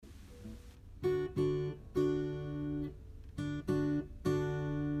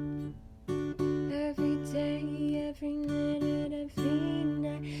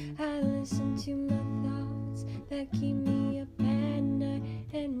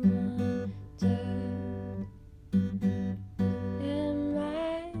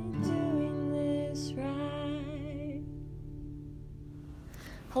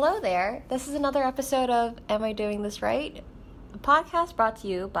Hello there. This is another episode of Am I Doing This Right? A podcast brought to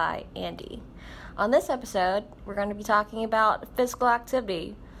you by Andy. On this episode, we're going to be talking about physical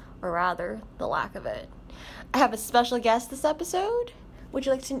activity, or rather, the lack of it. I have a special guest this episode. Would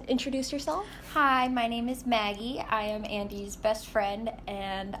you like to introduce yourself? Hi, my name is Maggie. I am Andy's best friend,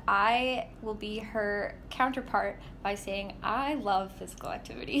 and I will be her counterpart by saying I love physical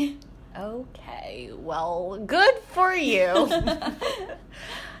activity. Okay, well, good for you.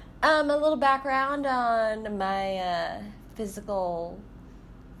 A little background on my physical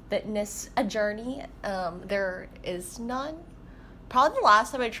fitness journey. There is none. Probably the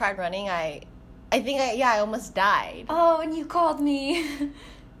last time I tried running, I almost died. Oh, and you called me.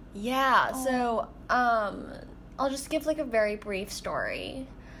 Yeah, so I'll just give like a very brief story.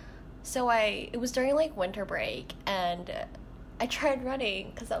 So it was during like winter break, and I tried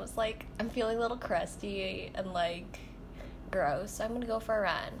running because I was like, I'm feeling a little crusty and like gross, so I'm gonna go for a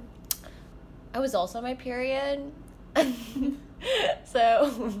run. I was also on my period.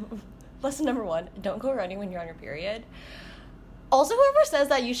 So lesson number 1, don't go running when you're on your period. Also, whoever says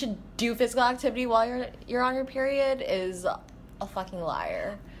that you should do physical activity while you're on your period is a fucking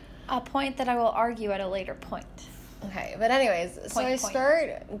liar. A point that I will argue at a later point. Okay, but anyways, so I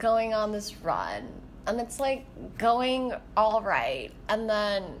start going on this run, and it's like going all right, and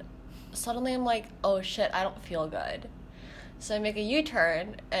then suddenly I'm like, oh shit, I don't feel good. So I make a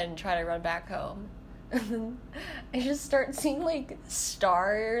U-turn and try to run back home. And then I just start seeing like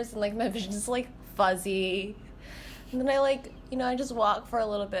stars, and like my vision's like fuzzy. And then I just walk for a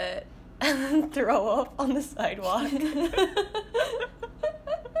little bit and then throw up on the sidewalk.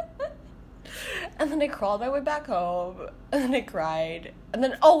 And then I crawled my way back home, and then I cried. And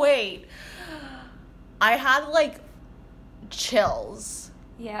then, oh wait, I had like chills.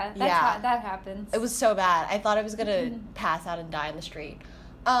 Yeah, that happens. It was so bad. I thought I was gonna pass out and die in the street.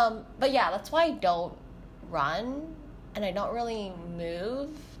 But yeah, that's why I don't run, and I don't really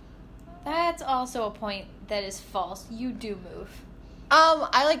move. That's also a point that is false. You do move.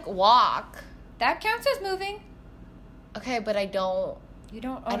 I like walk. That counts as moving. Okay, but I don't. You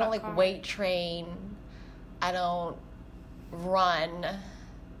don't. I don't like weight train. I don't run.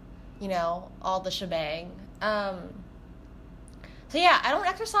 You know, all the shebang. So yeah, I don't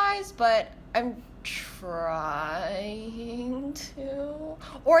exercise, but I'm trying to.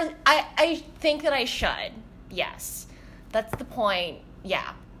 Or I think that I should. Yes. That's the point.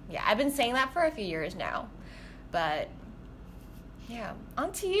 Yeah, I've been saying that for a few years now. But, yeah.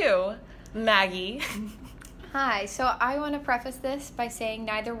 On to you, Maggie. Hi, so I want to preface this by saying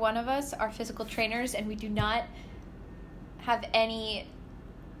neither one of us are physical trainers, and we do not have any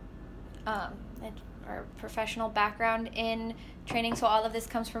our professional background in training, so all of this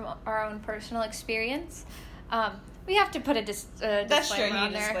comes from our own personal experience. We have to put a disclaimer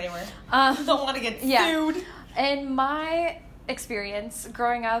on there. Disclaimer. Don't want to get sued. In my experience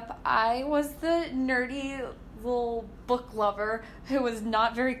growing up, I was the nerdy little book lover who was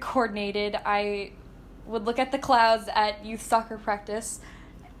not very coordinated. I would look at the clouds at youth soccer practice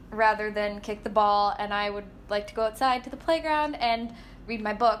rather than kick the ball, and I would like to go outside to the playground and read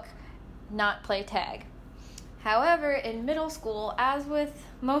my book, not play tag. However, in middle school, as with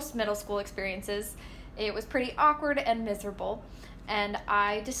most middle school experiences, it was pretty awkward and miserable, and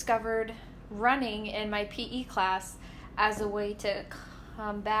I discovered running in my PE class as a way to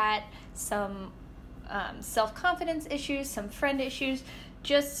combat some self-confidence issues, some friend issues.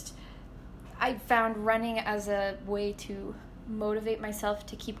 I found running as a way to motivate myself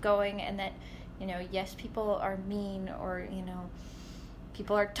to keep going, and that, yes, people are mean, or,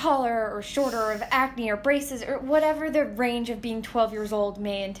 people are taller or shorter or have acne or braces or whatever the range of being 12 years old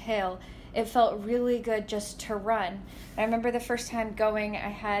may entail. It felt really good just to run. I remember the first time going,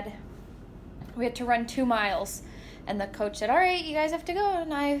 we had to run 2 miles, and the coach said, all right, you guys have to go.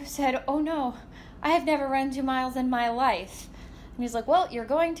 And I said, oh no, I have never run 2 miles in my life. And he's like, well, you're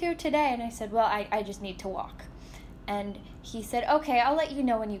going to today. And I said, well, I just need to walk. And he said, okay, I'll let you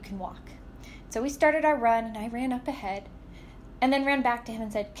know when you can walk. So we started our run, and I ran up ahead, and then ran back to him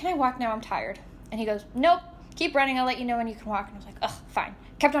and said, can I walk now? I'm tired. And he goes, nope, keep running. I'll let you know when you can walk. And I was like, ugh, fine.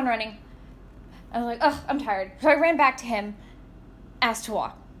 Kept on running. I was like, ugh, I'm tired. So I ran back to him, asked to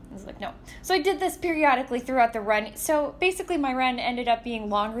walk. He was like, no. So I did this periodically throughout the run. So basically my run ended up being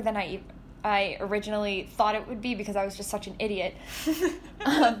longer than I originally thought it would be, because I was just such an idiot.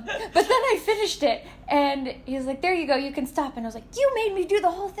 But then I finished it, and he was like, there you go, you can stop. And I was like, you made me do the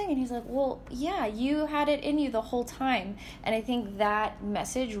whole thing. And he's like, well, yeah, you had it in you the whole time. And I think that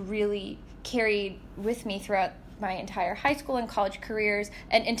message really carried with me throughout my entire high school and college careers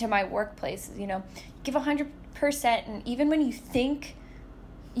and into my workplace. You know, give 100%, and even when you think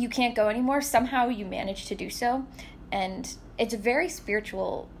you can't go anymore, somehow you manage to do so. And it's a very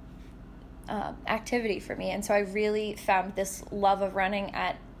spiritual activity for me. And so I really found this love of running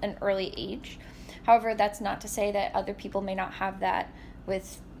at an early age. However, that's not to say that other people may not have that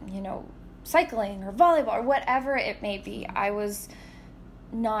with, cycling or volleyball or whatever it may be. I was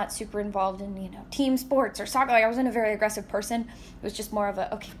not super involved in, team sports or soccer. Like, I wasn't a very aggressive person. It was just more of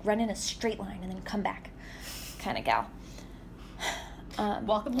a, okay, run in a straight line and then come back kind of gal.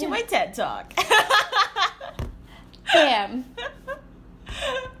 Welcome to my TED Talk. Bam.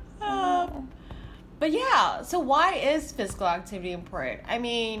 But yeah, so why is physical activity important? I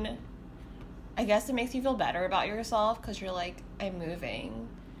mean, I guess it makes you feel better about yourself because you're like, I'm moving.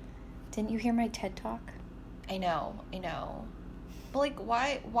 Didn't you hear my TED Talk? I know. But like,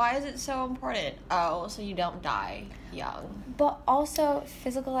 why is it so important? Oh, so you don't die young. But also,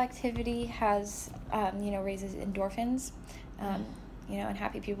 physical activity has, raises endorphins. And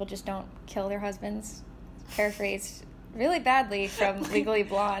happy people just don't kill their husbands. Paraphrased really badly from Legally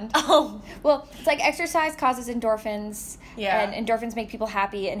Blonde. Oh. Well, it's like exercise causes endorphins. Yeah. And endorphins make people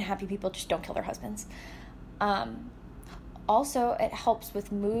happy, and happy people just don't kill their husbands. Also, it helps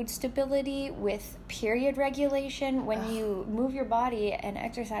with mood stability, with period regulation. When you move your body and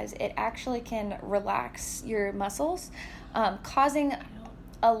exercise, it actually can relax your muscles, causing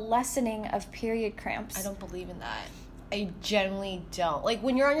a lessening of period cramps. I don't believe in that. I generally don't. Like,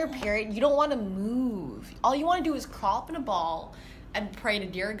 when you're on your period, you don't want to move. All you want to do is crawl up in a ball and pray to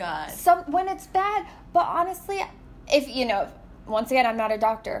dear God. When it's bad, but honestly, if, once again, I'm not a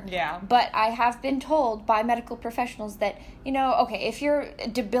doctor. Yeah. But I have been told by medical professionals that, okay, if you're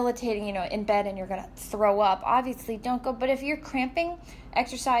debilitating, in bed and you're going to throw up, obviously don't go. But if you're cramping,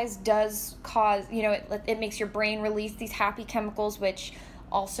 exercise does cause, it makes your brain release these happy chemicals, which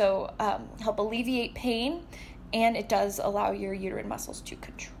also help alleviate pain. And it does allow your uterine muscles to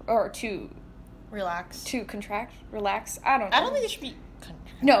relax. To contract, relax. I don't know. I don't think it should be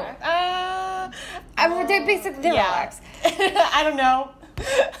no. They're basically relax. I don't know.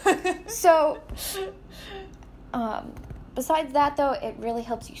 So, besides that, though, it really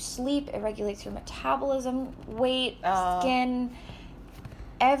helps you sleep. It regulates your metabolism, weight, skin,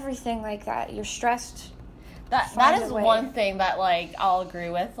 everything like that. You're stressed. That is one thing that, like, I'll agree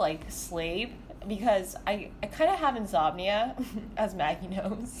with, like, sleep. Because I kind of have insomnia, as Maggie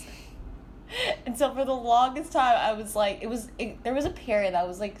knows. And so for the longest time, I was like, there was a period that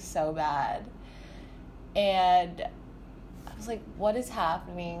was, like, so bad. And I was like, what is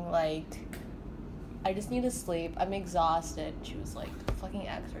happening? Like, I just need to sleep. I'm exhausted. She was like, fucking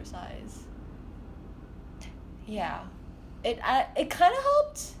exercise. Yeah. It kind of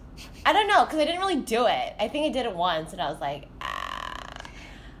helped. I don't know, because I didn't really do it. I think I did it once, and I was like,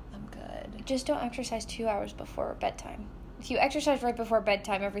 just don't exercise 2 hours before bedtime. If you exercise right before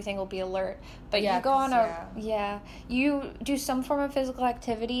bedtime, everything will be alert. But you go on you do some form of physical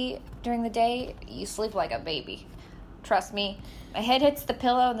activity during the day, you sleep like a baby. Trust me. My head hits the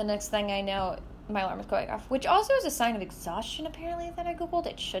pillow, and the next thing I know, my alarm is going off. Which also is a sign of exhaustion, apparently, that I Googled.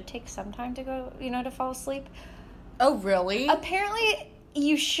 It should take some time to go, to fall asleep. Oh, really? Apparently,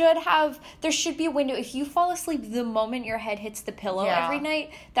 there should be a window. If you fall asleep the moment your head hits the pillow every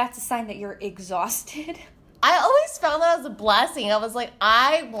night, that's a sign that you're exhausted. I always found that as a blessing. I was like,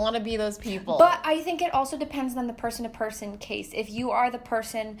 I want to be those people. But I think it also depends on the person-to-person case. If you are the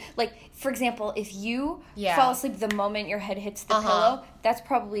person, like, for example, if you fall asleep the moment your head hits the pillow, that's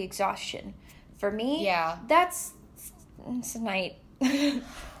probably exhaustion. For me, it's a night.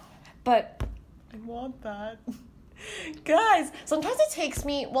 But I want that. Guys, sometimes it takes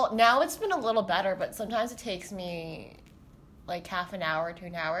me, well, now it's been a little better, but sometimes it takes me like half an hour to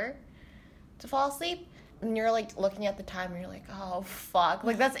an hour to fall asleep. And you're like looking at the time and you're like, oh, fuck.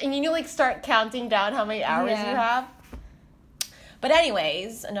 Like and you like start counting down how many hours you have. But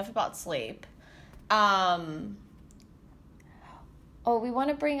anyways, enough about sleep. We want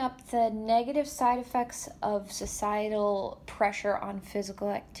to bring up the negative side effects of societal pressure on physical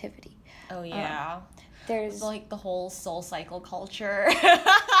activity. Oh, yeah. There's like the whole Soul Cycle culture.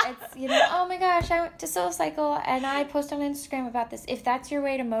 It's, oh my gosh, I went to Soul Cycle and I post on Instagram about this. If that's your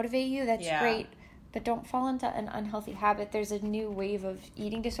way to motivate you, that's great. But don't fall into an unhealthy habit. There's a new wave of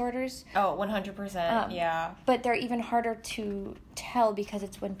eating disorders. Oh, 100%, yeah. But they're even harder to tell because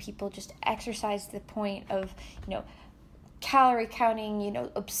it's when people just exercise to the point of, calorie counting,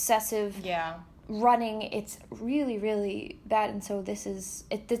 obsessive running. It's really, really bad. And so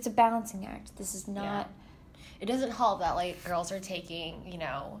it's a balancing act. This is not... It doesn't help that, like, girls are taking,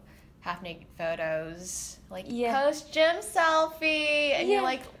 half-naked photos. Like, post-gym selfie. And you're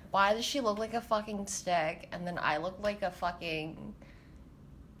like... Why does she look like a fucking stick? And then I look like a fucking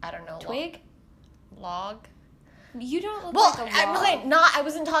I don't know. Twig? Log? You don't look like a log. I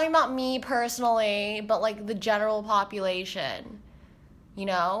wasn't talking about me personally, but, like, the general population. You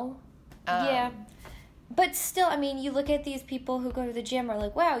know? Yeah. But still, I mean, you look at these people who go to the gym are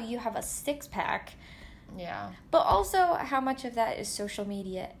like, wow, you have a six-pack. Yeah. But also, how much of that is social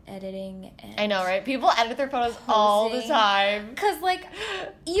media editing? And I know, right? People edit their photos all the time. Because, like,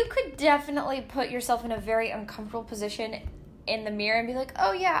 you could definitely put yourself in a very uncomfortable position in the mirror and be like,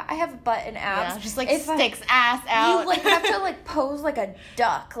 oh, yeah, I have a butt and abs. Yeah, just, like, sticks ass out. You, like, have to, like, pose like a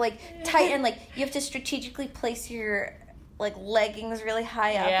duck. Like, tighten, like, you have to strategically place your, like, leggings really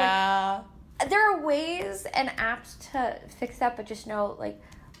high up. Yeah. Like, there are ways and apps to fix that, but just know, like,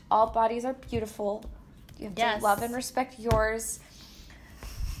 all bodies are beautiful. You have to love and respect yours.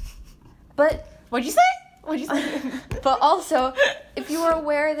 But... What'd you say? But also, if you were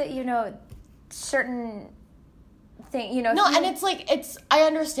aware that, you know, certain thing, you know... No, and it's, like, I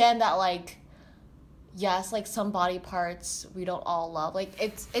understand that, like, yes, like, some body parts we don't all love. Like,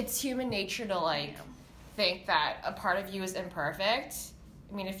 it's human nature to, like, think that a part of you is imperfect.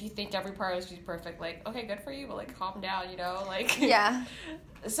 I mean, if you think every part of you is perfect, like, okay, good for you, but, like, calm down, you know? Like... Yeah.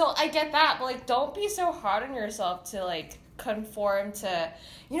 So, I get that, but, like, don't be so hard on yourself to, like, conform to,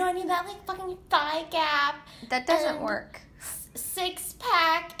 you know what I mean, that, like, fucking thigh gap. That doesn't work.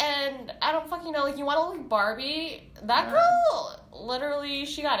 Six-pack, and I don't fucking know, like, you want to look like Barbie? That girl, literally,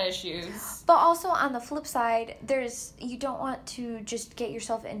 she got issues. But also, on the flip side, you don't want to just get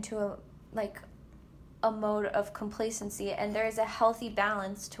yourself into a mode of complacency, and there is a healthy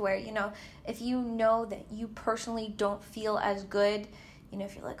balance to where, you know, if you know that you personally don't feel as good, you know,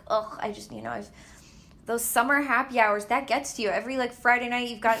 if you're like, ugh, I just, you know, those summer happy hours, that gets to you. Every, like, Friday night,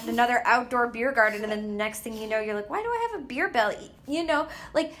 you've got another outdoor beer garden, and then the next thing you know, you're like, why do I have a beer belly? You know,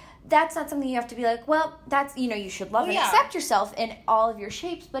 like, that's not something you have to be like, well, that's, you know, you should love and accept yourself in all of your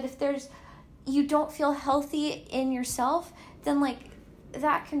shapes, but if you don't feel healthy in yourself, then, like,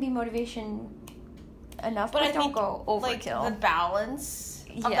 that can be motivation enough, but I don't go overkill. Like, the balance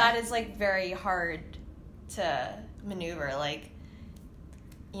of that is, like, very hard to maneuver, like,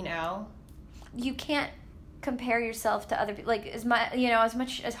 you know? You can't compare yourself to other people. Like, as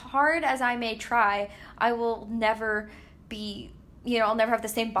hard as I may try, I will never be, you know, I'll never have the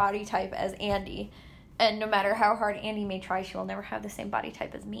same body type as Andy. And no matter how hard Andy may try, she will never have the same body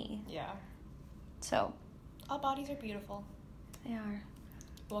type as me. Yeah. So. All bodies are beautiful. They are.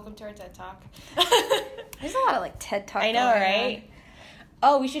 Welcome to our TED Talk. There's a lot of, like, TED Talk. I know, right?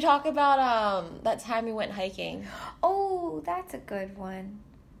 Oh, we should talk about that time we went hiking. Oh, that's a good one.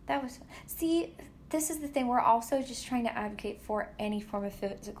 That was... See, this is the thing. We're also just trying to advocate for any form of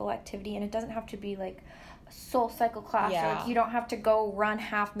physical activity, and it doesn't have to be, like, a Soul Cycle class. Yeah. Or, like, you don't have to go run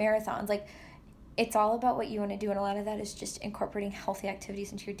half marathons. Like, it's all about what you want to do, and a lot of that is just incorporating healthy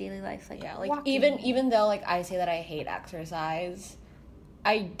activities into your daily life. Like, yeah, like, walking. even though, like, I say that I hate exercise,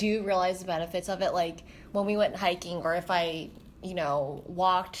 I do realize the benefits of it. Like, when we went hiking, or if I, you know,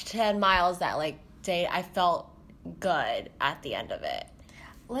 walked 10 miles that, like, day, I felt good at the end of it.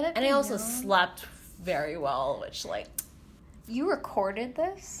 And I also slept very well, which, like... You recorded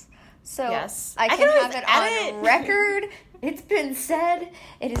this? So yes. I can have it on record. It's been said.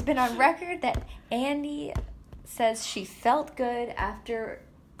 It has been on record that Andy says she felt good after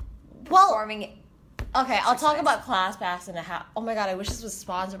performing... Okay, I'll talk about ClassPass in a half. Oh my god, I wish this was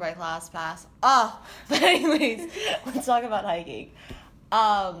sponsored by ClassPass. Oh, but anyways, let's talk about hiking.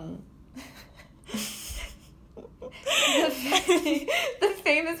 The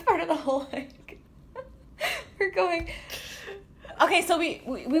famous part of the whole hike. We're going... Okay, so we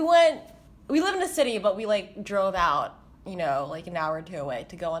went... We live in a city, but we, like, drove out, you know, like, an hour or two away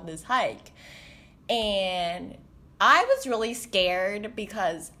to go on this hike. And I was really scared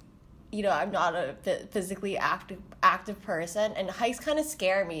because... You know, I'm not a physically active person, and hikes kind of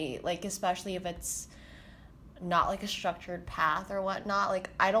scare me, like, especially if it's not, like, a structured path or whatnot. Like,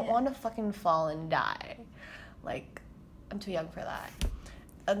 I don't want to fucking fall and die. Like, I'm too young for that.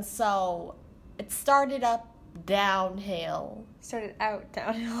 And so, it started up downhill. Started out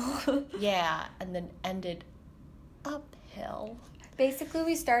downhill. Yeah, and then ended uphill. Basically,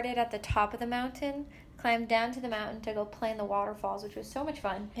 we started at the top of the mountain, climbed down to the mountain to go play in the waterfalls, which was so much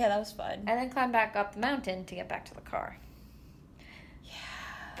fun. Yeah, that was fun. And then climbed back up the mountain to get back to the car. Yeah.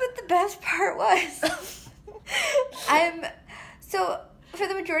 But the best part was, so for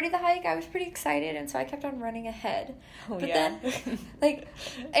the majority of the hike, I was pretty excited, and so I kept on running ahead. Oh, but yeah. then, like,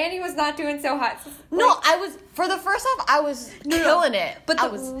 Annie was not doing so hot. So, like, no, for the first half, I was killing it. But I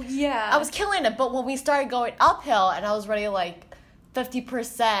was killing it, but when we started going uphill, and I was already, like,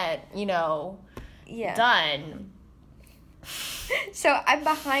 50%, you know... Yeah. Done. So I'm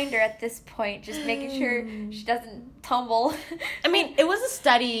behind her at this point, just making sure she doesn't tumble. I mean, it was a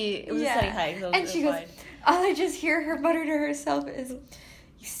steady hike. So and she goes, all I just hear her mutter to herself is,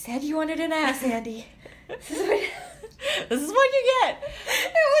 "You said you wanted an ass, Andy." This is what you get.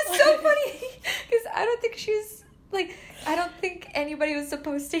 It was so funny because I don't think anybody was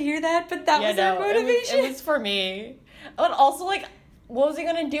supposed to hear that, but that was her motivation. It was for me. But also, like, what was he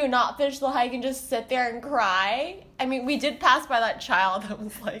gonna do? Not finish the hike and just sit there and cry? I mean, we did pass by that child that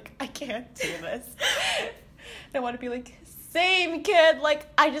was like, I can't do this. And I want to be like, same kid. Like,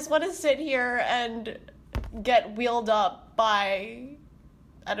 I just want to sit here and get wheeled up by,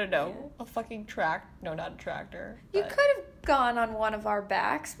 I don't know, a fucking no, not a tractor. You could have gone on one of our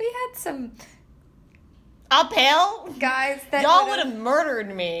backs. We had some uphill guys that y'all would have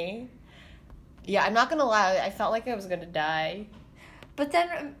murdered me. Yeah, I'm not gonna lie. I felt like I was gonna die. But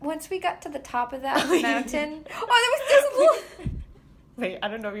then once we got to the top of that mountain, there was this little. Wait, I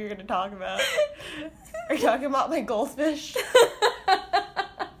don't know what you're gonna talk about. Are you talking about my goldfish?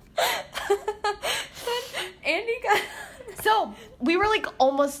 Andy got. So we were like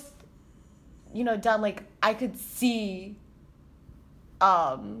almost, done. Like I could see,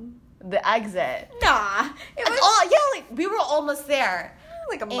 the exit. Nah, it was. Like we were almost there.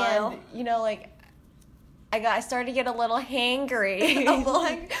 Like a mile. And I started to get a little hangry.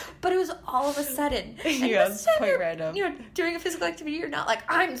 But it was all of a sudden. Yeah, it was quite random. Doing a physical activity, you're not like,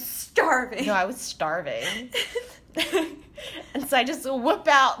 I'm starving. No, I was starving. And so I just whip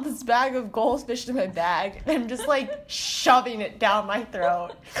out this bag of goldfish in my bag, and I'm just like shoving it down my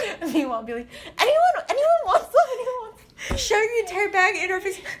throat. And meanwhile, I'll be like, anyone wants some? Anyone wants some? Shoving the entire bag in her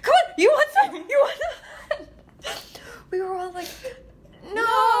face. Come on, you want some? You want some? We were all like, no,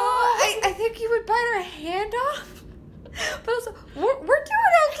 I think you would bite our hand off. But also, we're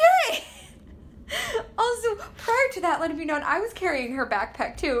doing okay. Also, prior to that, let it be known, I was carrying her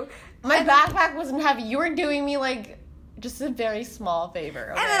backpack too. My backpack wasn't heavy. You were doing me like just a very small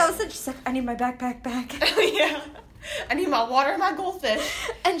favor. Okay? And then all of a sudden she's like, I need my backpack back. Yeah. I need my water and my goldfish.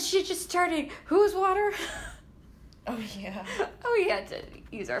 And she just started, whose water? Oh, yeah. We had to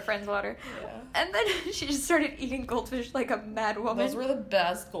use our friend's water. Yeah. And then she just started eating goldfish like a mad woman. Those were the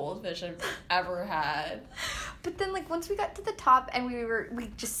best goldfish I've ever had. But then, like, once we got to the top and we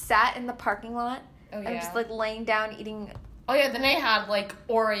just sat in the parking lot. Oh, yeah. And just, like, laying down eating. Oh, yeah, then they had, like,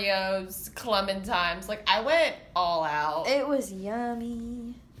 Oreos, clementines. Like, I went all out. It was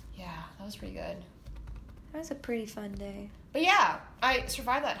yummy. Yeah, that was pretty good. That was a pretty fun day. But, yeah, I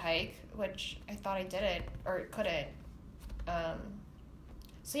survived that hike, which I thought I did it, or couldn't.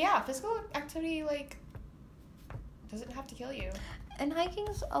 So, yeah, physical activity, like, doesn't have to kill you. And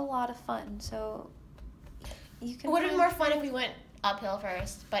hiking's a lot of fun, so you can... It would have been more fun if we went uphill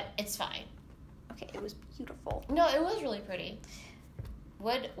first, but it's fine. Okay, it was beautiful. No, it was really pretty.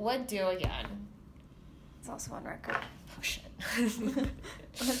 Would do again. It's also on record. Oh, shit.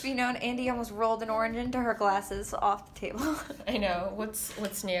 Let's be known, Andy almost rolled an orange into her glasses off the table. I know.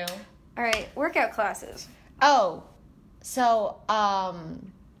 What's new? All right, workout classes. Oh, so,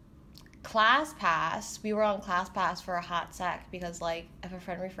 ClassPass. We were on ClassPass for a hot sec because, like, if a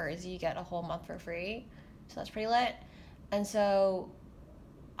friend refers you get a whole month for free. So that's pretty lit. And so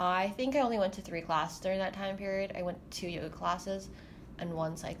I think I only went to 3 classes during that time period. I went to 2 yoga classes and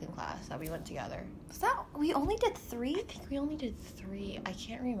 1 cycling class that we went together. We only did 3? I think we only did 3. I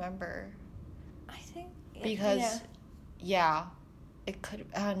can't remember. I think... Because, yeah it could...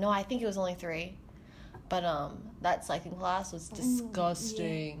 no, I think it was only 3. But, that cycling class was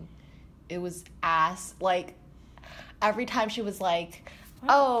disgusting. Yeah. It was ass. Like, every time she was like,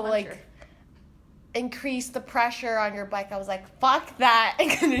 increase the pressure on your bike, I was like, fuck that.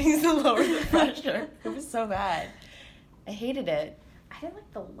 I couldn't use to lower the pressure. It was so bad. I hated it. I didn't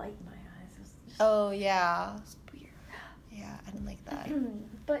like the light in my eyes. It was just, yeah. It was weird. Yeah, I didn't like that.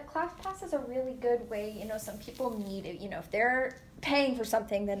 But ClassPass is a really good way, some people need it. If they're paying for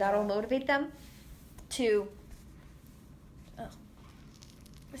something, then that'll motivate them to... Oh.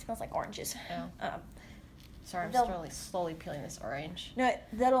 It smells like oranges. Oh. Sorry, I'm slowly peeling this orange. No,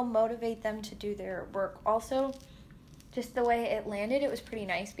 that'll motivate them to do their work. Also, just the way it landed, it was pretty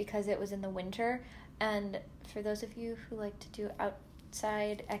nice because it was in the winter. And for those of you who like to do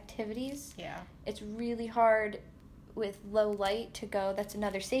outside activities, it's really hard with low light to go. That's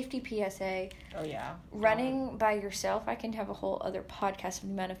another safety PSA. Oh, yeah. Running by yourself, I can have a whole other podcast of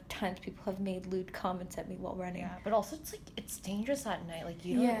the amount of times people have made lewd comments at me while running. Yeah, but also it's dangerous at night. Like,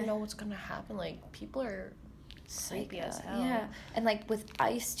 you don't know what's going to happen. Like, people are... sleepy as hell. Yeah, and like with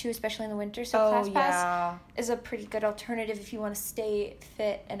ice too, especially in the winter. So ClassPass is a pretty good alternative if you want to stay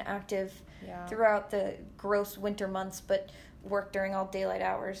fit and active throughout the gross winter months, but work during all daylight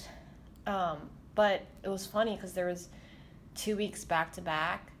hours. But it was funny because there was 2 weeks back to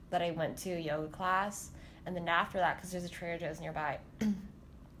back that I went to a yoga class, and then after that, because there's a Trader Joe's nearby,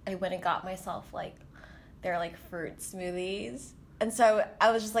 I went and got myself like their like fruit smoothies, and so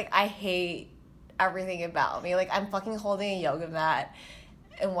I was just like, I hate everything about me. Like, I'm fucking holding a yoga mat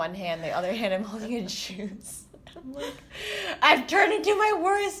in one hand, the other hand I'm holding a juice. I'm like, I've turned into my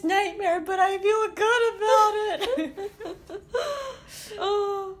worst nightmare, but I feel good about it.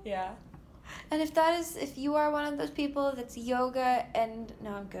 Oh, yeah. And if you are one of those people that's yoga and...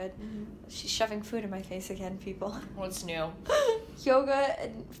 No, I'm good. She's shoving food in my face again, people. What's new? Yoga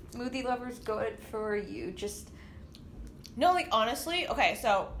and smoothie lovers, good for you. Just... No, like, honestly, okay,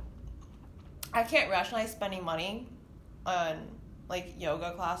 so I can't rationalize spending money on, like,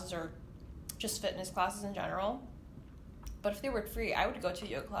 yoga classes or just fitness classes in general. But if they were free, I would go to a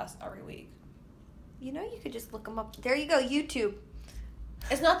yoga class every week. You know, you could just look them up. There you go, YouTube.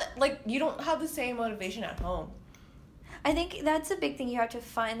 It's not that, like, you don't have the same motivation at home. I think that's a big thing. You have to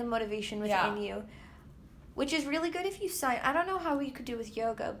find the motivation within you, which is really good if you sign. I don't know how you could do with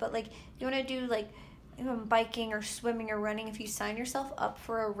yoga, but, like, you want to do, like, biking or swimming or running, if you sign yourself up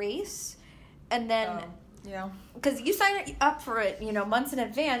for a race, and then... Because you sign up for it, months in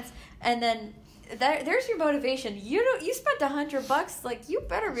advance, and then there's your motivation. You spent $100, like, you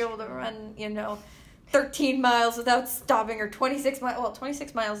better be able to run, 13 miles without stopping, or 26 miles. Well,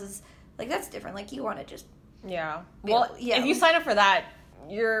 26 miles is, like, that's different. Like, you want to just... Yeah. Well, if you sign up for that,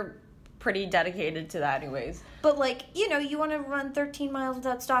 you're pretty dedicated to that anyways. But, like, you want to run 13 miles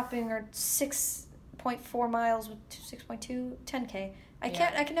without stopping, or 6.4 miles with 6.2, 10K. I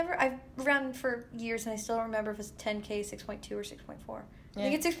can never... I've run for years, and I still don't remember if it's 10K, 6.2, or 6.4. I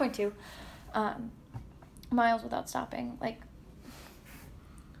think it's 6.2 miles without stopping. Like,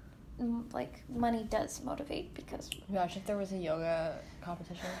 money does motivate, because... Gosh, if there was a yoga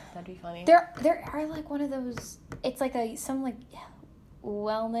competition, that'd be funny. There are, like, one of those... It's, like, some, like,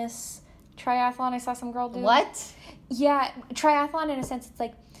 wellness triathlon I saw some girl do. What? Yeah, triathlon in a sense. It's,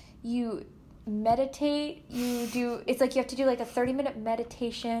 like, you meditate, it's, like, you have to do, like, a 30-minute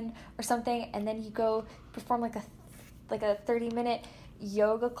meditation or something, and then you go perform, like a 30-minute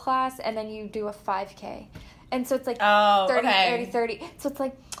yoga class, and then you do a 5K. And so it's, like, 30. So it's,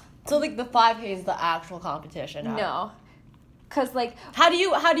 like... So, like, the 5K is the actual competition? No. Because, like... How do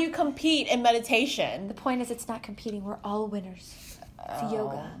you compete in meditation? The point is, it's not competing. We're all winners. It's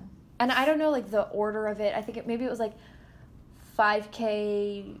yoga. And I don't know, like, the order of it. I think maybe it was, like,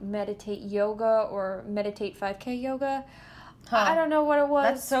 5K meditate yoga or meditate 5K yoga. Huh. I don't know what it was.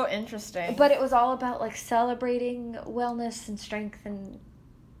 That's so interesting. But it was all about, like, celebrating wellness and strength and...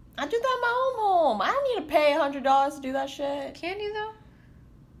 I do that in my own home. I don't need to pay $100 to do that shit. Can you, though?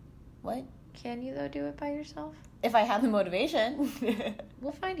 What? Can you, though, do it by yourself? If I have the motivation.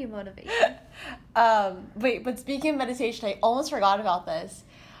 We'll find you motivation. Wait, but speaking of meditation, I almost forgot about this.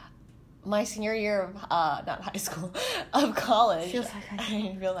 My senior year of, not high school, of college. Feels like high school.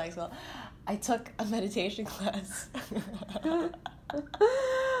 I feel like high school. I took a meditation class. I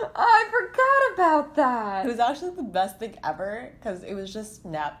forgot about that. It was actually the best thing ever, because it was just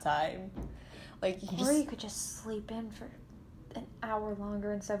nap time. Like, you could just sleep in for an hour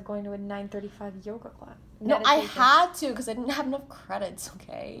longer instead of going to a 9:35 yoga class. No, I had to, because I didn't have enough credits,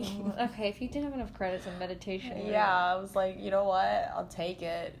 okay? Okay, if you didn't have enough credits in meditation... Yeah, I was like, you know what? I'll take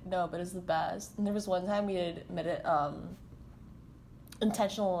it. No, but it's the best. And there was one time we did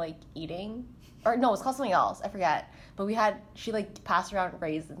intentional, like, eating. Or, no, it's called something else. I forget. But she, like, passed around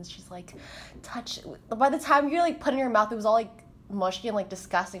raisins. She's like, touch... By the time you're, like, put in your mouth, it was all, like, mushy and, like,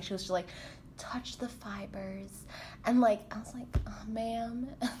 disgusting. She was just like, touch the fibers. And, like, I was like, oh, ma'am.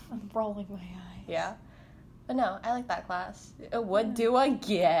 I'm rolling my eyes. Yeah. But no, I like that class. It would do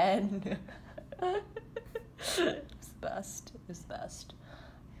again. It was the best. It was the best.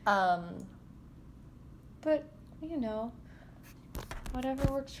 But,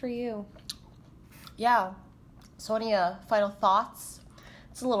 whatever works for you. Yeah. So any final thoughts?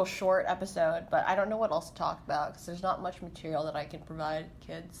 It's a little short episode, but I don't know what else to talk about because there's not much material that I can provide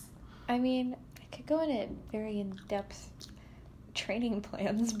kids. I mean, I could go into very in-depth training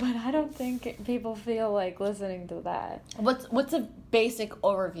plans, but I don't think people feel like listening to that. What's a basic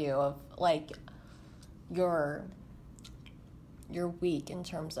overview of, like, your week in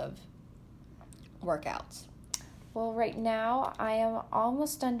terms of workouts? Well, right now I am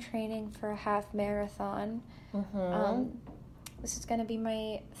almost done training for a half marathon. Mm-hmm. This is going to be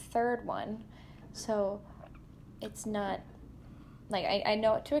my third one, so it's not like I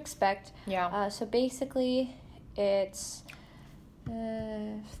know what to expect. Yeah. So basically, it's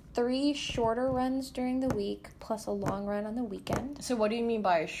 3 shorter runs during the week, plus a long run on the weekend. So what do you mean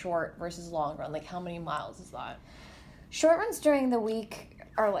by short versus long run? Like, how many miles is that? Short runs during the week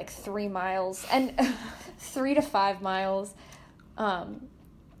are like 3 miles, and 3 to 5 miles.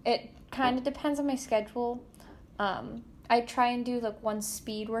 It kind of depends on my schedule. I try and do like one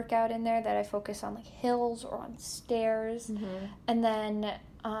speed workout in there that I focus on like hills or on stairs, and then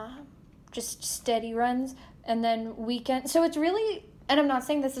just steady runs, and then weekend. So it's really, and I'm not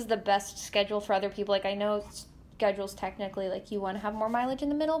saying this is the best schedule for other people. Like, I know schedules technically, like, you want to have more mileage in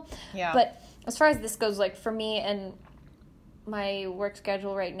the middle. Yeah. But as far as this goes, like, for me and my work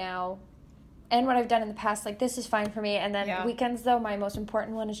schedule right now, and what I've done in the past, like, this is fine for me. And then weekends, though, my most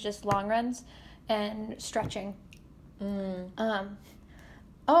important one is just long runs and stretching.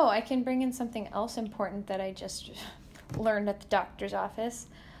 I can bring in something else important that I just learned at the doctor's office.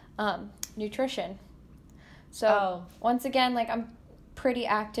 Nutrition. So once again, like, I'm pretty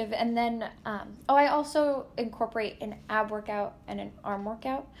active, and then I also incorporate an ab workout and an arm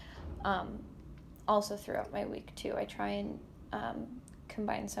workout also throughout my week too. I try and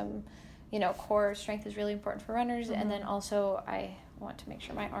combine some, core strength is really important for runners, and then also I want to make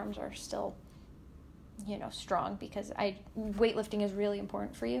sure my arms are still strong, because weightlifting is really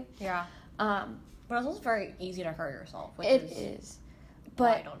important for you. But it's also very easy to hurt yourself, which is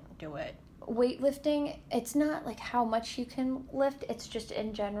but I don't do it. Weightlifting, it's not like how much you can lift, it's just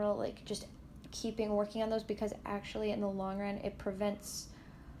in general, like, just working on those, because actually in the long run it prevents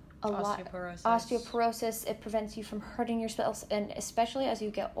osteoporosis. It prevents you from hurting yourself, and especially as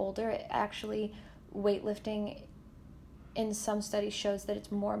you get older, weightlifting in some studies shows that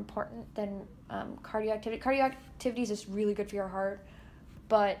it's more important than cardio activity. Cardio activity is just really good for your heart,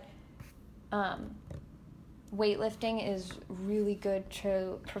 but weightlifting is really good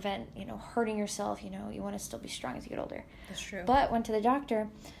to prevent, hurting yourself. You want to still be strong as you get older. That's true. But went to the doctor,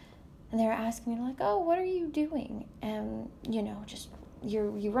 and they were asking me, like, oh, what are you doing? And, just,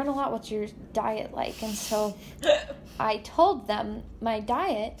 you run a lot. What's your diet like? And so I told them my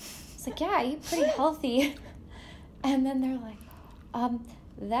diet. It's like, yeah, I eat pretty healthy. And then they're like,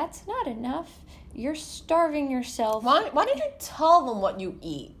 that's not enough. You're starving yourself. Why did you tell them what you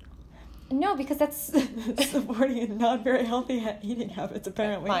eat? No, because that's supporting not very healthy eating habits,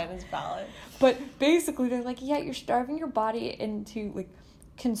 apparently. Mine is valid. But basically, they're like, yeah, you're starving your body into, like,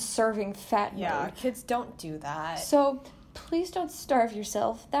 conserving fat mode. Yeah, kids don't do that. So please don't starve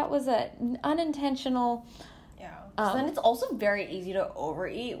yourself. That was an unintentional... So then it's also very easy to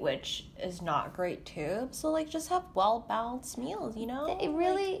overeat, which is not great too. So, like, just have well-balanced meals, It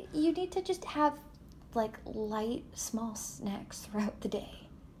really, you need to just have, like, light, small snacks throughout the day.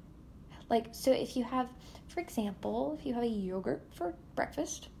 Like, so if you have, for example, if you have a yogurt for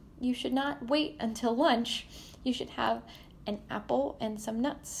breakfast, you should not wait until lunch. You should have an apple and some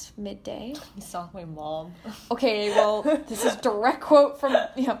nuts midday. You sound like my mom. Okay, well, this is direct quote from,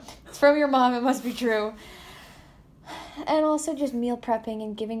 it's from your mom. It must be true. And also just meal prepping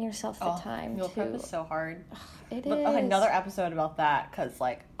and giving yourself the time. Meal prep is so hard. It is. Another episode about that, because,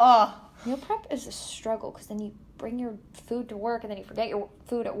 like, meal prep is a struggle, because then you bring your food to work, and then you forget your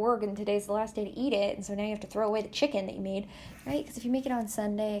food at work, and today's the last day to eat it, and so now you have to throw away the chicken that you made, right? Because if you make it on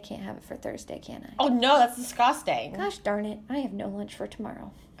Sunday, I can't have it for Thursday, can I? Oh, no, that's disgusting. Gosh darn it. I have no lunch for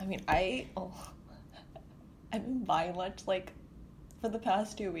tomorrow. I mean, I've been buying lunch, like, for the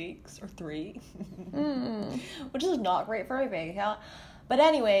past 2 weeks, or 3, which is not great for my bank account. But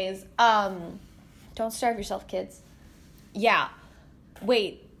anyways, don't starve yourself, kids. Yeah.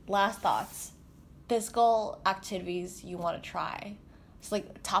 Wait, last thoughts. Physical activities you want to try. So,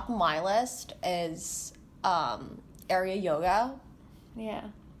 like, top of my list is area yoga. Yeah.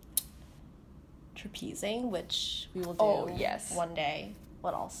 Trapezing, which we will do one day.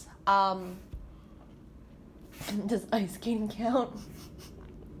 What else? Does ice skating count?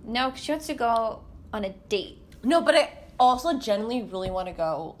 No, because she wants to go on a date. No, but I also genuinely really want to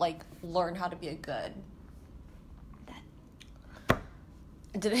go, like, learn how to be a good.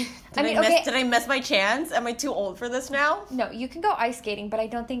 Did I miss my chance? Am I too old for this now? No, you can go ice skating, but I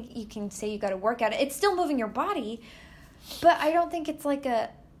don't think you can say you got to work at it. It's still moving your body, but I don't think it's like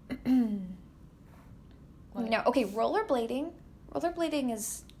a... No, okay, rollerblading. Rollerblading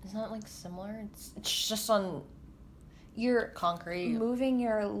is... Isn't that, like, similar? It's just on your concrete. Moving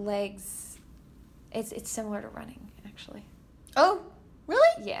your legs. It's similar to running, actually. Oh,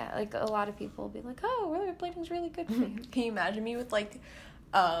 really? Yeah, like, a lot of people will be like, oh, rollerblading's really good for you. Can you imagine me with, like,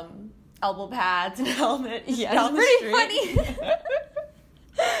 elbow pads and helmet? Yeah, down it's the pretty street? funny.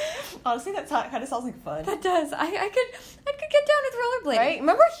 Honestly, that kind of sounds like fun. That does. I could get down with rollerblading. Right?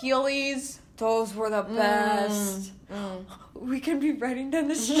 Remember Heelys? Those were the best. We can be riding down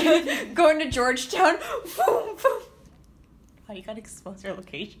the street, going to Georgetown. Boom, boom. Why you gotta expose your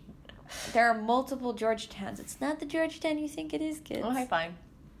location? There are multiple Georgetowns. It's not the Georgetown you think it is, kids. Okay, fine.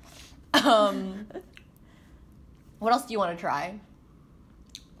 What else do you want to try?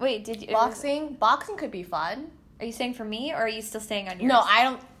 Wait, did you... Boxing? Boxing could be fun. Are you saying for me, or are you still saying on yours? No, I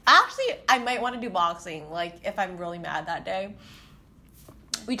don't... Actually, I might want to do boxing, like, if I'm really mad that day.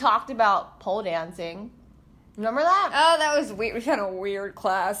 We talked about pole dancing. Remember that? Oh, that was weird. We had a weird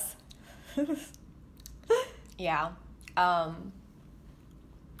class. Yeah. What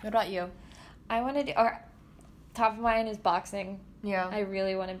about you? I want to do... top of mind is boxing. Yeah. I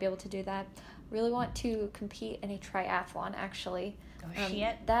really want to be able to do that. Really want to compete in a triathlon, actually. Oh,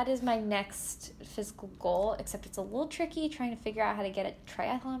 shit. That is my next physical goal, except it's a little tricky trying to figure out how to get a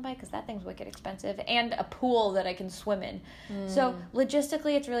triathlon bike because that thing's wicked expensive, and a pool that I can swim in. So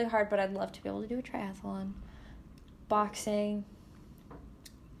logistically, it's really hard, but I'd love to be able to do a triathlon. Boxing.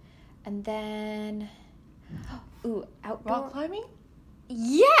 And then... Ooh, outdoor... Rock climbing?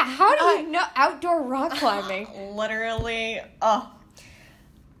 Yeah, how do you know outdoor rock climbing? Literally, I'm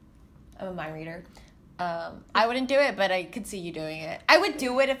a mind reader. I wouldn't do it, but I could see you doing it. I would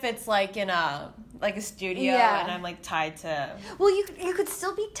do it if it's like in a studio and I'm like tied to. Well, you could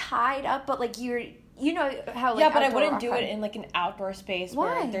still be tied up, but like you know how like but I wouldn't do it in like an outdoor space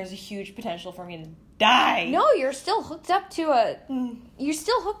where there's a huge potential for me to die. No, you're still hooked up to a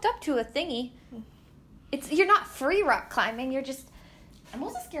thingy. You're not free rock climbing. You're just. I'm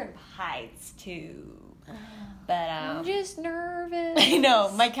also scared of heights too. But I'm just nervous. I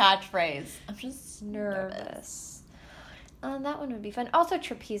know, my catchphrase. I'm just nervous. That one would be fun. Also,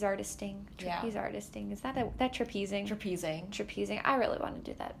 trapeze artisting. Is that trapezing? Trapezing. I really want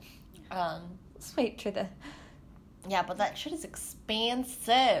to do that. Let's wait for the... Yeah, but that shit is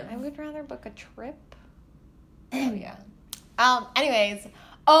expensive. I would rather book a trip. Oh, yeah. Anyways.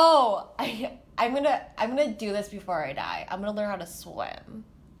 I'm gonna do this before I die. I'm gonna learn how to swim.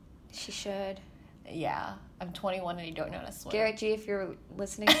 She should. Yeah. I'm 21 and I don't know how to swim. Garrett G, if you're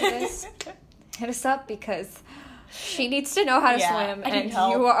listening to this, hit us up because she needs to know how to swim and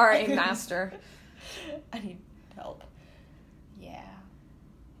you are a master. I need help. Yeah.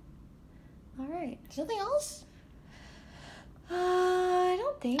 All right. Is there anything else? I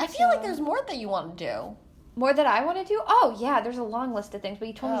don't think so. I feel like there's more that you want to do. More that I want to do? Oh, yeah, there's a long list of things, but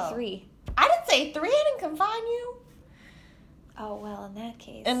you told me 3. I didn't say 3. I didn't confine you. Oh, well, in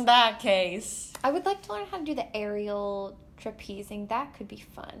that case. I would like to learn how to do the aerial trapezing. That could be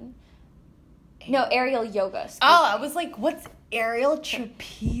fun. No, aerial yoga. I was like, what's aerial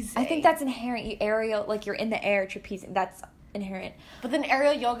trapezing? I think that's inherent. Aerial, like you're in the air trapezing. That's inherent. But then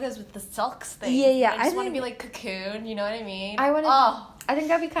aerial yoga is with the silks thing. Yeah. I just want to be like cocoon, you know what I mean? I think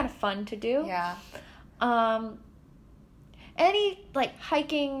that'd be kind of fun to do. Yeah. Any, like,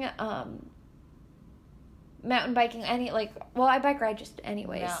 hiking, mountain biking, I bike ride just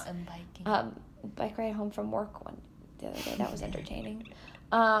anyways. Mountain biking. Bike ride home from work the other day. That was entertaining.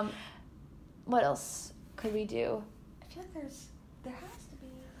 What else could we do? I feel like there has to be.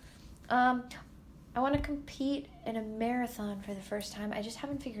 I want to compete in a marathon for the first time. I just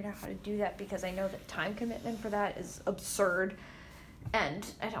haven't figured out how to do that because I know the time commitment for that is absurd. And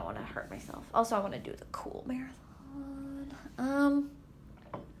I don't want to hurt myself. Also, I want to do the cool marathon.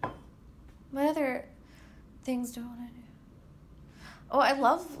 What other things do I want to do? Oh, I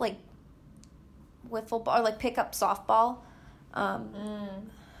love, like, wiffle ball, or, like, pick up softball.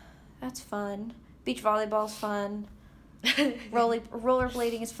 That's fun. Beach volleyball's fun.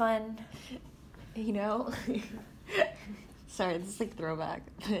 Rollerblading is fun. You know? Sorry, this is like throwback,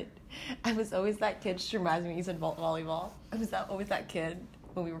 but I was always that kid. She reminds me, you said volleyball. I was always that kid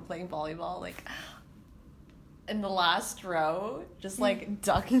when we were playing volleyball, like, in the last row, just, like,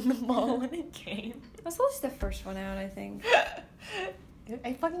 ducking the ball when it came. I was always the first one out, I think.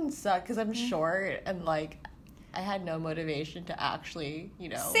 I fucking suck because I'm short and, like, I had no motivation to actually, you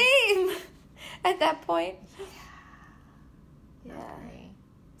know. Same! At that point. Yeah.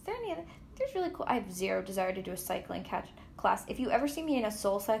 Is there any other... There's really cool... I have zero desire to do a cycling class. If you ever see me in a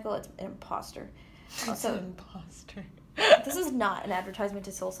Soul Cycle, it's an imposter. It's an imposter. This is not an advertisement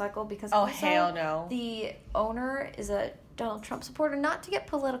to Soul Cycle because hell no. The owner is a Donald Trump supporter. Not to get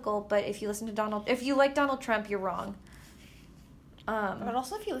political, but if you like Donald Trump, you're wrong. But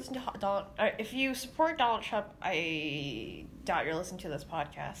also, if you listen to if you support Donald Trump, I doubt you're listening to this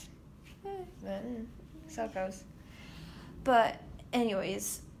podcast. So it goes. But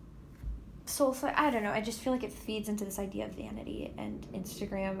anyways, Soul Cycle. I don't know. I just feel like it feeds into this idea of vanity and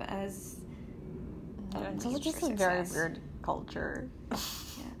Instagram as. It's also just a very weird culture.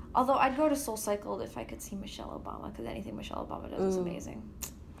 Yeah. Although I'd go to Soul Cycled if I could see Michelle Obama, because anything Michelle Obama does is amazing.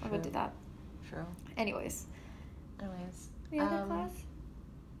 True. I would do that. True. Anyways. You have a class?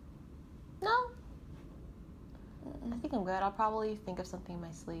 No. I think I'm good. I'll probably think of something in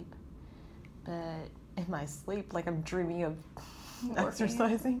my sleep. But in my sleep, like I'm dreaming of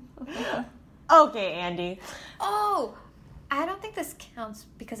exercising. Okay, Andy. Oh! I don't think this counts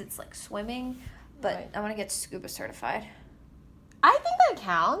because it's like swimming, but right. I want to get scuba certified. I think that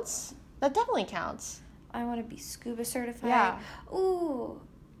counts. That definitely counts. I want to be scuba certified. Yeah. Ooh.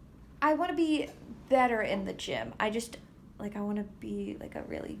 I want to be better in the gym. I want to be like a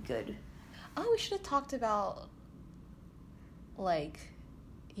really good... Oh, we should have talked about, like,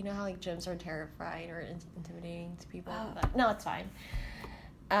 you know how like gyms are terrifying or intimidating to people? Oh. But, no, it's fine.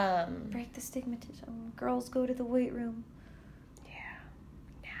 Break the stigmatism. Girls go to the weight room. Yeah,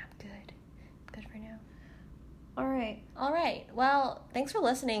 I'm good. Good for now. All right. Well, thanks for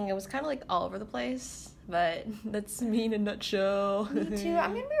listening. It was kind of like all over the place, but that's me in a nutshell. Me too. I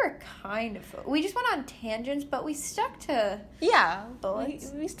mean, we were we just went on tangents, but we stuck to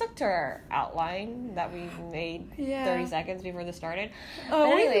bullets. We stuck to our outline that we made 30 seconds before this started. Oh,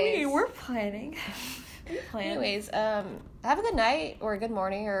 what do you mean? We're planning. Anyways, have a good night or a good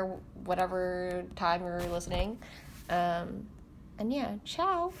morning or whatever time you're listening. And yeah,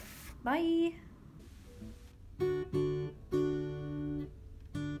 ciao. Bye.